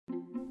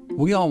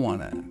We all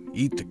want to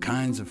eat the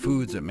kinds of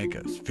foods that make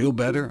us feel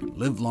better and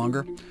live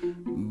longer,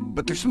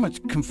 but there's so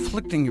much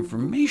conflicting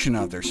information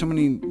out there, so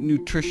many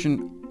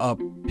nutrition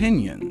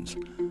opinions.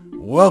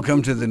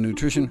 Welcome to the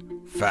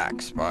Nutrition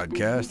Facts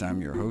podcast.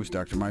 I'm your host,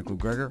 Dr. Michael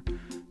Greger.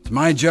 It's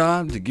my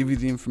job to give you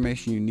the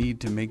information you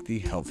need to make the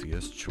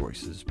healthiest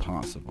choices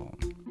possible.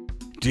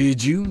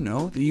 Did you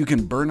know that you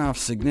can burn off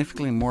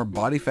significantly more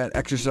body fat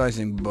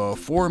exercising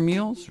before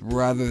meals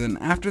rather than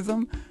after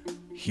them?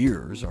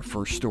 Here's our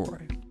first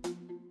story.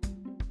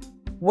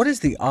 What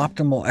is the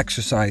optimal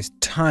exercise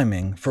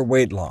timing for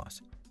weight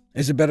loss?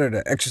 Is it better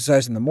to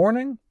exercise in the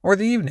morning or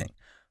the evening,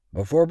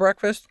 before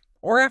breakfast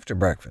or after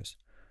breakfast?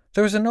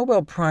 There was a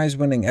Nobel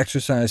Prize-winning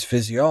exercise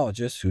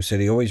physiologist who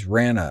said he always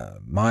ran a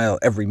mile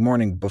every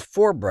morning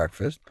before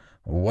breakfast.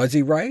 Was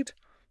he right?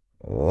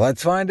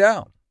 Let's find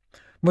out.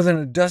 More than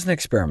a dozen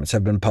experiments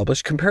have been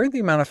published comparing the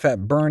amount of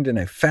fat burned in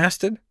a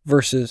fasted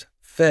versus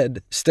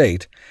fed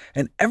state,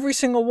 and every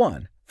single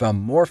one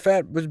found more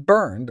fat was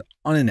burned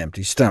on an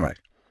empty stomach.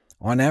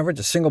 On average,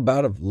 a single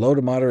bout of low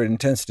to moderate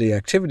intensity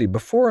activity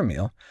before a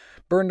meal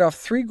burned off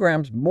 3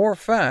 grams more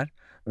fat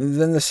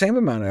than the same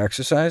amount of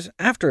exercise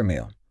after a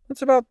meal.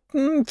 That's about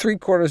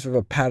 3/4 of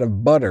a pat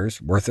of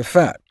butter's worth of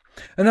fat,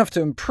 enough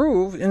to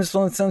improve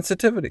insulin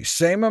sensitivity.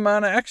 Same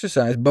amount of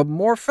exercise, but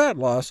more fat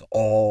loss,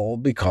 all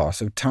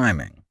because of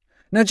timing.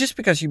 Now, just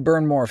because you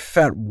burn more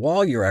fat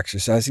while you're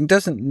exercising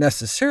doesn't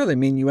necessarily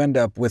mean you end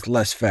up with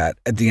less fat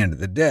at the end of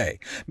the day.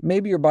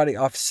 Maybe your body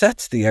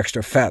offsets the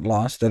extra fat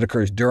loss that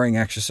occurs during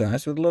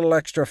exercise with a little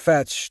extra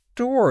fat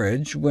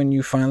storage when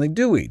you finally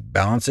do eat,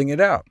 balancing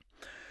it out.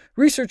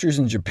 Researchers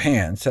in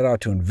Japan set out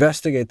to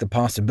investigate the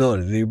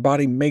possibility that your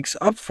body makes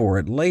up for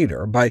it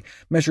later by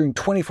measuring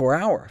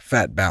 24-hour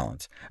fat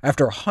balance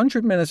after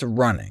 100 minutes of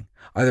running,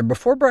 either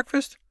before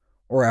breakfast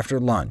or after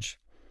lunch.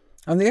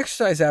 On the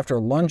exercise after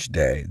lunch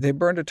day, they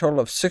burned a total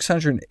of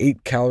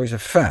 608 calories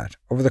of fat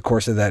over the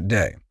course of that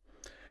day.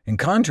 In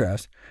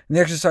contrast, in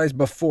the exercise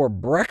before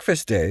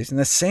breakfast days, in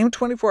the same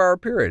 24-hour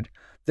period,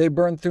 they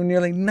burned through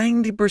nearly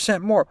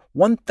 90% more,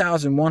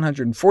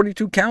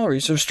 1,142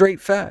 calories of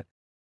straight fat.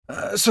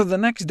 So the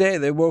next day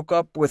they woke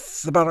up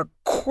with about a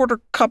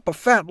quarter cup of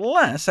fat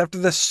less after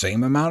the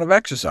same amount of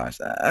exercise.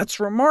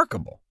 That's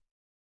remarkable.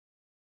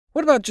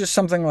 What about just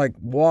something like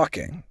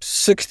walking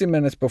 60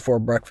 minutes before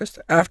breakfast,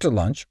 after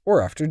lunch, or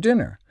after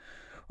dinner?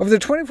 Over the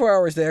 24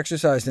 hours they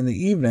exercised in the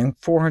evening,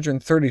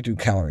 432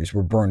 calories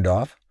were burned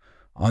off.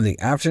 On the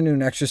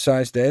afternoon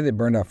exercise day, they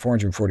burned off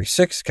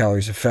 446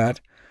 calories of fat.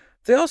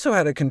 They also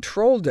had a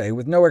control day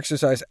with no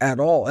exercise at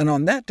all, and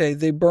on that day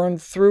they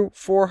burned through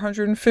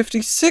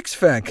 456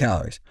 fat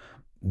calories.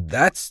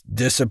 That's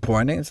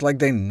disappointing. It's like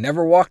they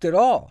never walked at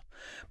all.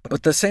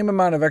 But the same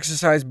amount of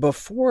exercise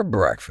before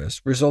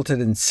breakfast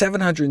resulted in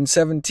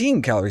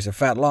 717 calories of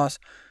fat loss.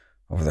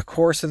 Over the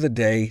course of the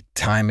day,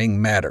 timing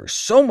matters,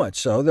 so much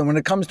so that when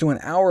it comes to an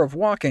hour of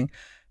walking,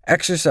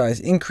 exercise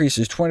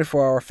increases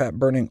 24-hour fat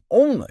burning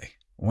only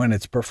when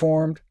it's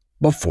performed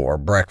before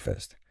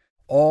breakfast.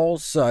 All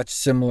such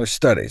similar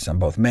studies on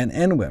both men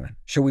and women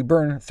show we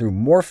burn through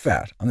more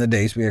fat on the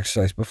days we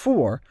exercise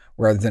before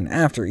rather than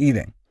after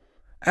eating.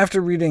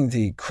 After reading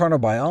the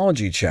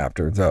chronobiology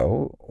chapter,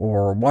 though,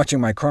 or watching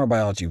my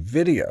chronobiology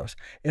videos,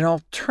 an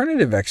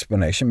alternative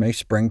explanation may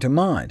spring to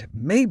mind.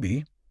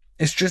 Maybe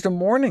it's just a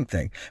morning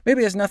thing.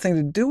 Maybe it has nothing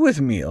to do with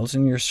meals,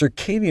 and your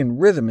circadian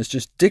rhythm is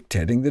just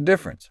dictating the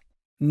difference.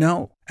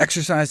 No,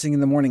 exercising in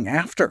the morning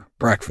after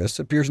breakfast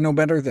appears no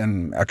better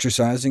than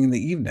exercising in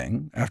the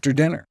evening after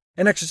dinner.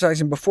 And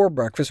exercising before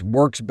breakfast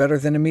works better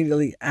than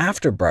immediately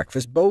after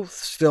breakfast, both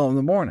still in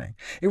the morning.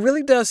 It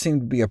really does seem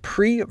to be a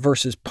pre-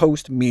 versus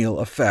post-meal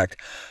effect.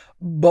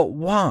 But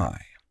why?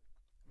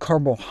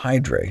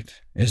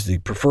 Carbohydrate is the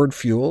preferred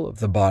fuel of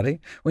the body.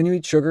 When you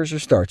eat sugars or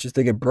starches,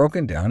 they get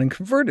broken down and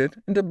converted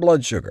into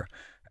blood sugar.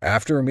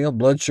 After a meal,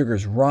 blood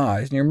sugars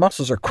rise, and your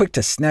muscles are quick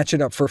to snatch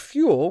it up for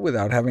fuel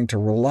without having to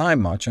rely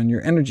much on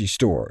your energy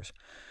stores.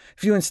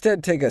 If you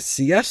instead take a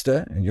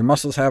siesta and your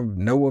muscles have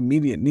no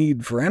immediate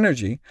need for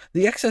energy,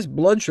 the excess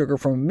blood sugar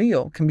from a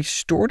meal can be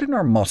stored in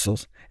our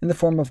muscles in the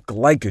form of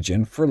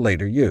glycogen for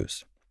later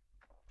use.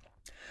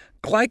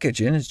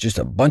 Glycogen is just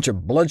a bunch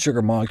of blood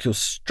sugar molecules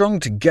strung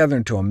together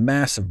into a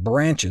mass of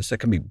branches that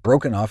can be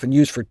broken off and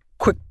used for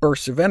quick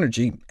bursts of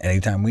energy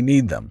anytime we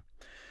need them.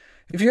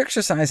 If you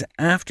exercise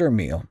after a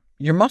meal,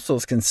 your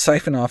muscles can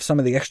siphon off some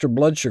of the extra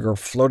blood sugar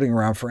floating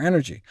around for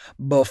energy.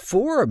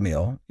 Before a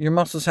meal, your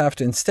muscles have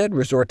to instead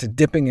resort to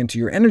dipping into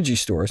your energy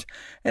stores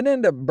and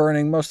end up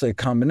burning mostly a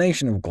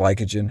combination of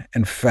glycogen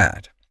and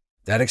fat.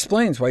 That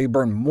explains why you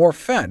burn more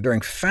fat during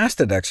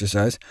fasted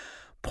exercise,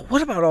 but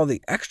what about all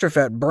the extra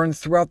fat burned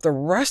throughout the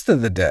rest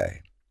of the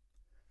day?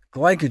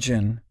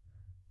 Glycogen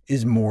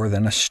is more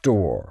than a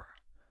store.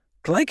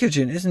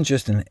 Glycogen isn't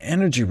just an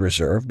energy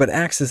reserve, but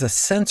acts as a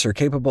sensor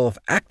capable of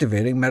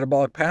activating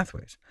metabolic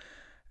pathways.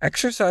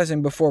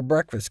 Exercising before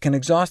breakfast can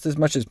exhaust as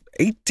much as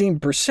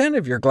 18%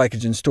 of your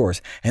glycogen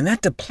stores, and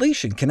that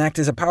depletion can act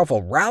as a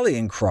powerful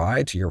rallying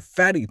cry to your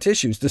fatty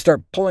tissues to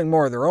start pulling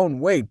more of their own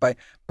weight by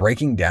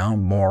breaking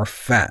down more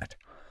fat.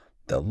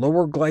 The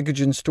lower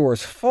glycogen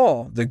stores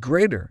fall, the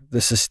greater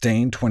the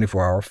sustained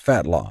 24-hour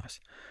fat loss.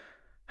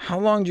 How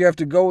long do you have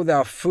to go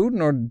without food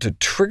in order to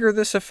trigger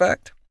this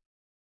effect?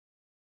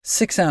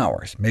 6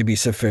 hours may be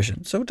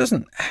sufficient, so it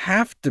doesn't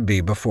have to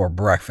be before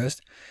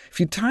breakfast. If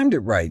you timed it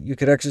right, you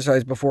could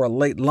exercise before a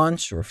late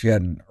lunch, or if you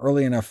had an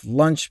early enough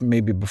lunch,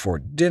 maybe before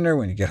dinner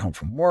when you get home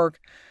from work.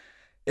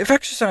 If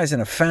exercise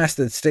in a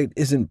fasted state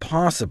isn't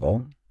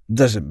possible,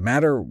 does it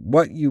matter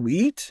what you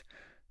eat?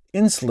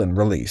 Insulin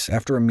release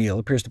after a meal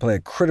appears to play a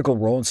critical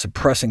role in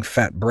suppressing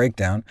fat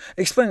breakdown,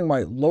 explaining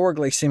why lower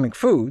glycemic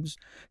foods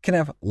can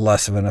have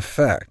less of an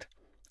effect.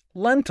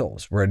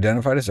 Lentils were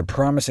identified as a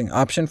promising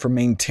option for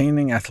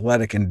maintaining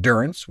athletic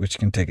endurance, which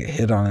can take a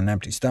hit on an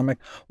empty stomach,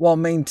 while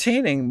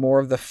maintaining more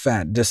of the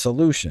fat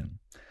dissolution.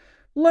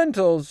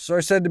 Lentils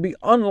are said to be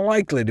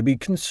unlikely to be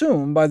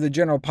consumed by the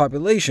general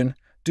population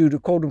due to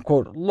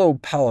quote-unquote low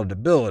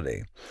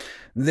palatability.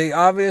 They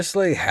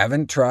obviously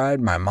haven't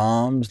tried my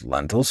mom's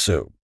lentil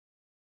soup.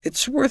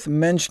 It's worth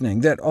mentioning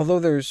that although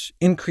there's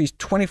increased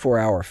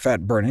 24-hour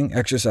fat burning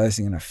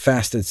exercising in a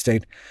fasted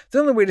state, the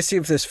only way to see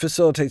if this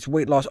facilitates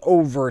weight loss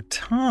over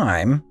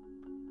time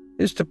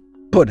is to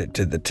put it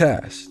to the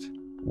test,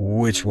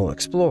 which we'll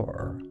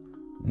explore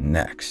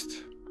next.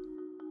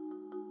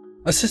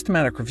 A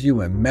systematic review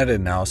and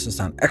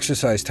meta-analysis on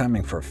exercise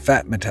timing for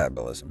fat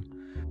metabolism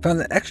found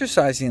that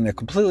exercising in a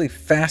completely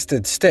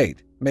fasted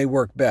state may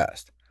work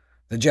best.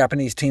 The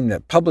Japanese team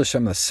that published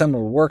some of the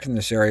seminal work in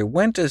this area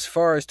went as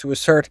far as to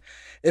assert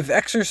if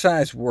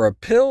exercise were a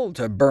pill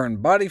to burn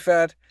body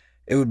fat,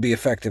 it would be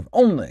effective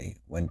only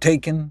when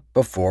taken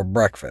before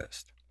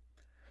breakfast.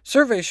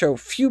 Surveys show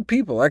few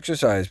people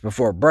exercise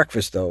before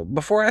breakfast, though.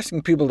 Before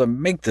asking people to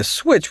make the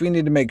switch, we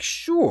need to make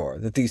sure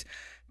that these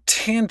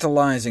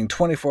tantalizing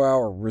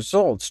 24-hour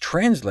results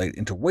translate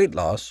into weight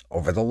loss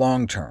over the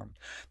long term.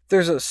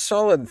 There's a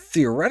solid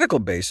theoretical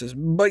basis,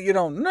 but you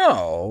don't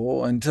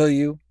know until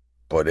you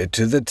put it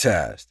to the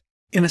test.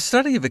 In a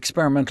study of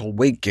experimental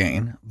weight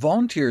gain,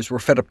 volunteers were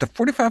fed up to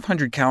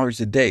 4,500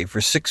 calories a day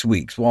for 6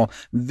 weeks, while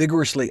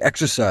vigorously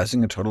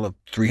exercising a total of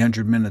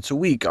 300 minutes a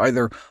week,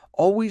 either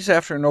always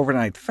after an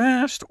overnight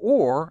fast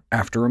or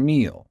after a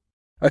meal.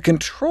 A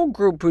control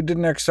group who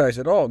didn't exercise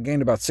at all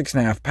gained about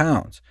 6.5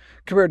 pounds,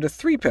 compared to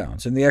 3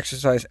 pounds in the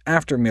exercise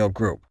after meal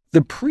group.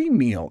 The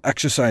pre-meal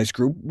exercise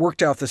group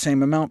worked out the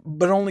same amount,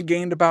 but only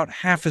gained about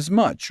half as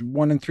much,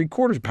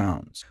 1.75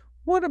 pounds.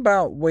 What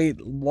about weight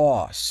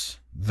loss,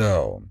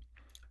 though?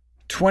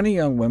 20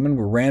 young women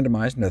were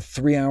randomized into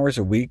 3 hours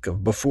a week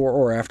of before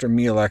or after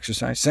meal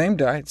exercise, same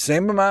diet,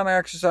 same amount of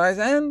exercise,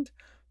 and,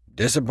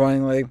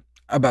 disappointingly,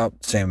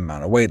 about the same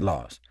amount of weight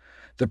loss.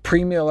 The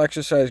pre-meal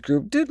exercise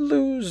group did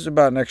lose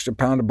about an extra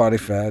pound of body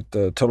fat,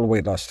 total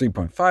weight loss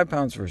 3.5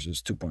 pounds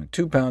versus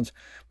 2.2 pounds,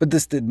 but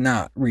this did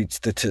not reach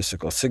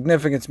statistical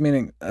significance,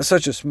 meaning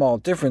such a small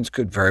difference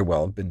could very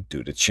well have been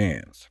due to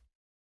chance.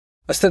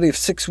 A study of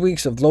 6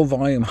 weeks of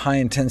low-volume,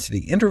 high-intensity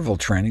interval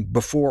training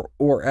before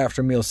or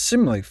after meals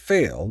similarly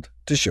failed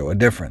to show a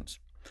difference.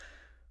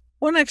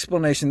 One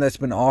explanation that's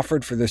been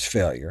offered for this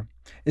failure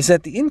is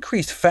that the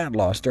increased fat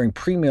loss during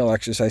pre-meal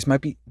exercise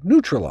might be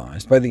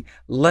neutralized by the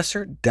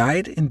lesser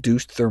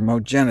diet-induced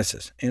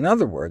thermogenesis. In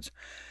other words,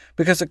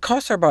 because it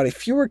costs our body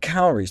fewer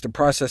calories to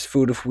process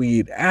food if we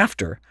eat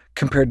after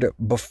compared to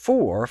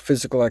before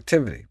physical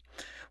activity.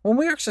 When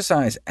we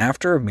exercise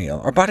after a meal,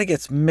 our body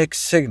gets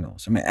mixed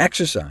signals.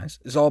 Exercise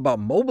is all about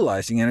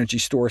mobilizing energy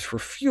stores for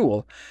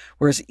fuel,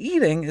 whereas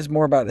eating is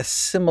more about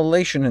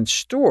assimilation and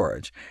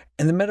storage,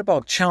 and the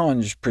metabolic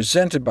challenge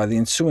presented by the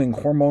ensuing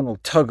hormonal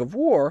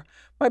tug-of-war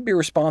might be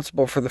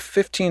responsible for the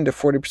 15 to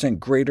 40%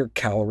 greater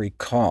calorie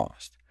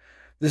cost.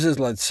 This has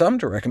led some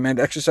to recommend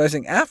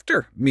exercising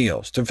after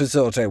meals to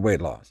facilitate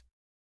weight loss.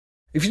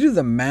 If you do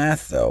the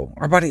math, though,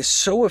 our body is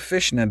so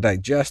efficient at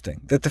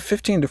digesting that the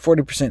 15 to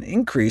 40%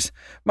 increase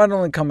might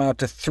only come out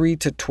to 3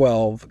 to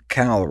 12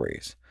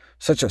 calories.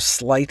 Such a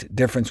slight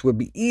difference would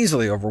be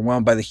easily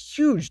overwhelmed by the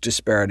huge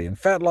disparity in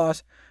fat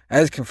loss,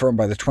 as confirmed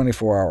by the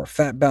 24-hour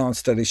fat balance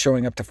study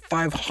showing up to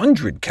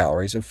 500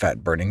 calories of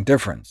fat-burning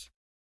difference.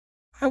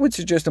 I would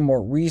suggest a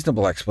more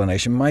reasonable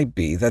explanation might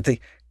be that the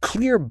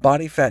clear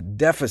body fat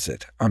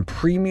deficit on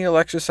pre-meal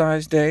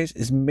exercise days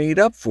is made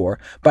up for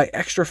by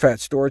extra fat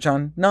storage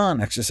on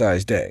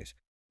non-exercise days.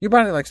 Your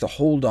body likes to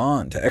hold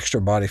on to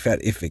extra body fat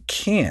if it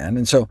can,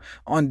 and so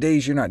on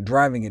days you're not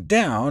driving it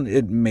down,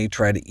 it may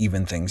try to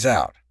even things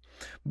out.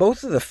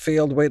 Both of the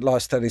failed weight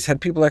loss studies had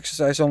people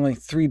exercise only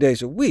 3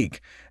 days a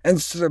week,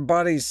 and so their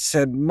bodies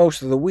had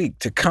most of the week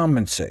to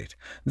compensate.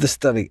 The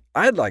study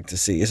I'd like to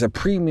see is a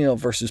pre-meal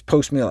versus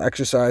post-meal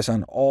exercise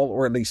on all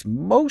or at least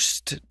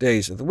most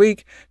days of the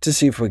week to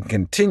see if we can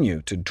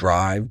continue to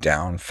drive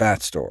down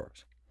fat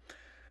stores.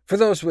 For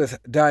those with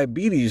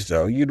diabetes,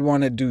 though, you'd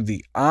want to do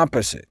the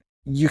opposite.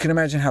 You can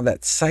imagine how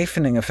that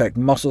siphoning effect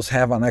muscles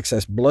have on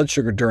excess blood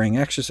sugar during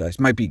exercise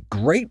might be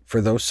great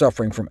for those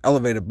suffering from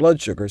elevated blood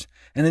sugars,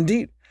 and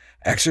indeed,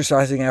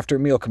 exercising after a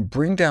meal can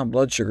bring down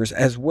blood sugars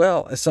as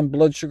well as some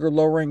blood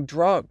sugar-lowering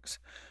drugs.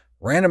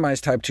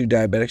 Randomize type 2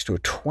 diabetics to a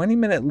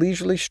 20-minute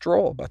leisurely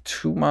stroll, about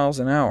 2 miles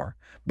an hour,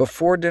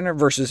 before dinner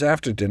versus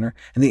after dinner,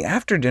 and the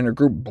after-dinner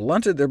group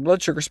blunted their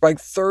blood sugar spike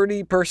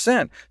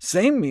 30%.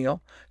 Same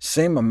meal,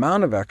 same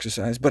amount of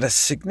exercise, but a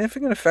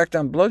significant effect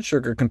on blood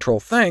sugar control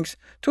thanks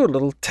to a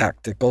little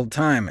tactical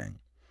timing.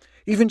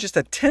 Even just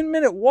a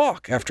 10-minute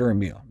walk after a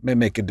meal may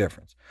make a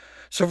difference.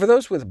 So for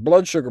those with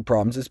blood sugar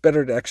problems, it's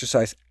better to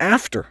exercise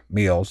after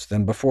meals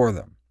than before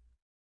them.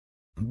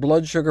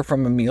 Blood sugar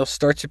from a meal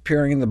starts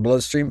appearing in the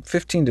bloodstream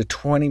 15 to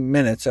 20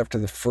 minutes after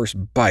the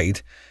first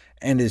bite,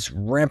 and is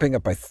ramping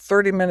up by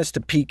 30 minutes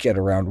to peak at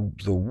around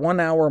the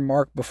 1-hour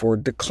mark before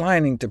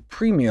declining to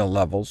pre-meal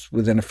levels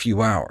within a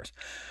few hours.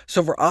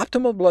 So for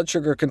optimal blood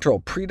sugar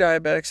control,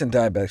 pre-diabetics and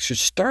diabetics should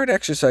start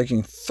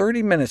exercising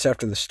 30 minutes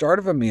after the start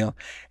of a meal,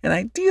 and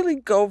ideally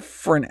go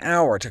for an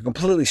hour to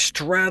completely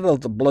straddle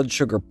the blood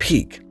sugar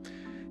peak.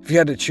 If you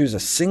had to choose a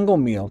single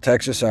meal to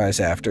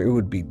exercise after, it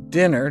would be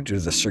dinner, due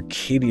to the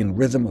circadian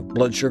rhythm of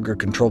blood sugar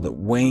control that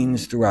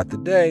wanes throughout the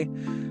day.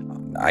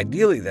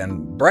 Ideally,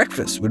 then,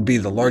 breakfast would be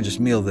the largest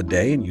meal of the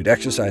day, and you'd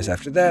exercise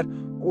after that,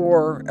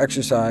 or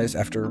exercise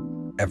after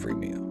every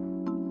meal.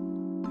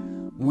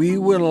 We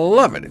would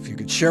love it if you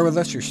could share with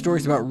us your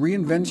stories about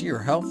reinventing your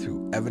health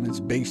through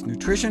evidence-based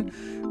nutrition.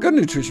 Go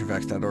to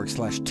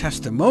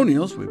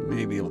NutritionFacts.org/testimonials. We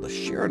may be able to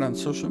share it on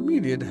social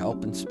media to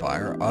help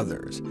inspire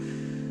others.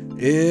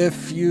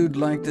 If you'd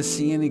like to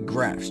see any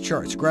graphs,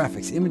 charts,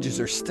 graphics,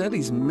 images, or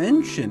studies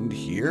mentioned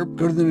here,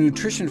 go to the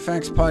Nutrition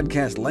Facts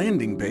podcast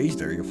landing page.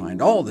 There you'll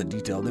find all the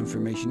detailed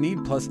information you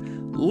need, plus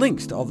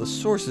links to all the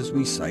sources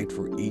we cite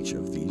for each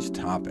of these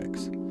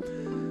topics.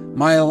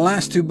 My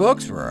last 2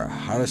 books were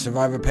How to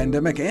Survive a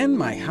Pandemic and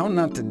my How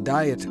Not to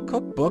Diet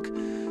cookbook.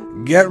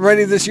 Get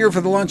ready this year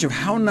for the launch of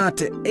How Not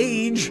to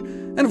Age,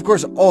 and of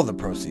course all the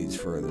proceeds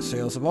for the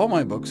sales of all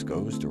my books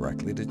goes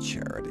directly to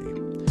charity.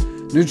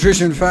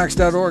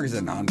 NutritionFacts.org is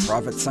a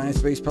nonprofit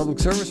science-based public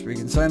service where you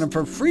can sign up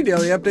for free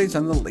daily updates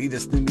on the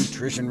latest in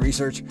nutrition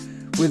research,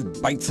 with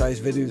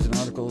bite-sized videos and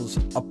articles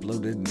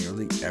uploaded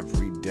nearly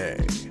every day.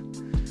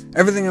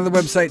 Everything on the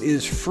website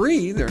is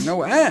free. There are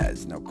no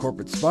ads, no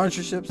corporate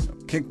sponsorships, no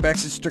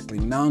kickbacks. It's strictly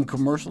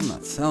non-commercial,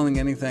 not selling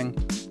anything.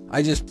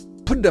 I just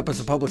put it up as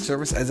a public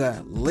service, as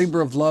a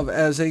labor of love,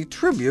 as a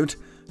tribute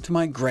to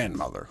my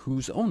grandmother,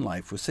 whose own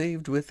life was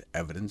saved with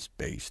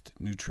evidence-based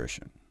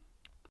nutrition.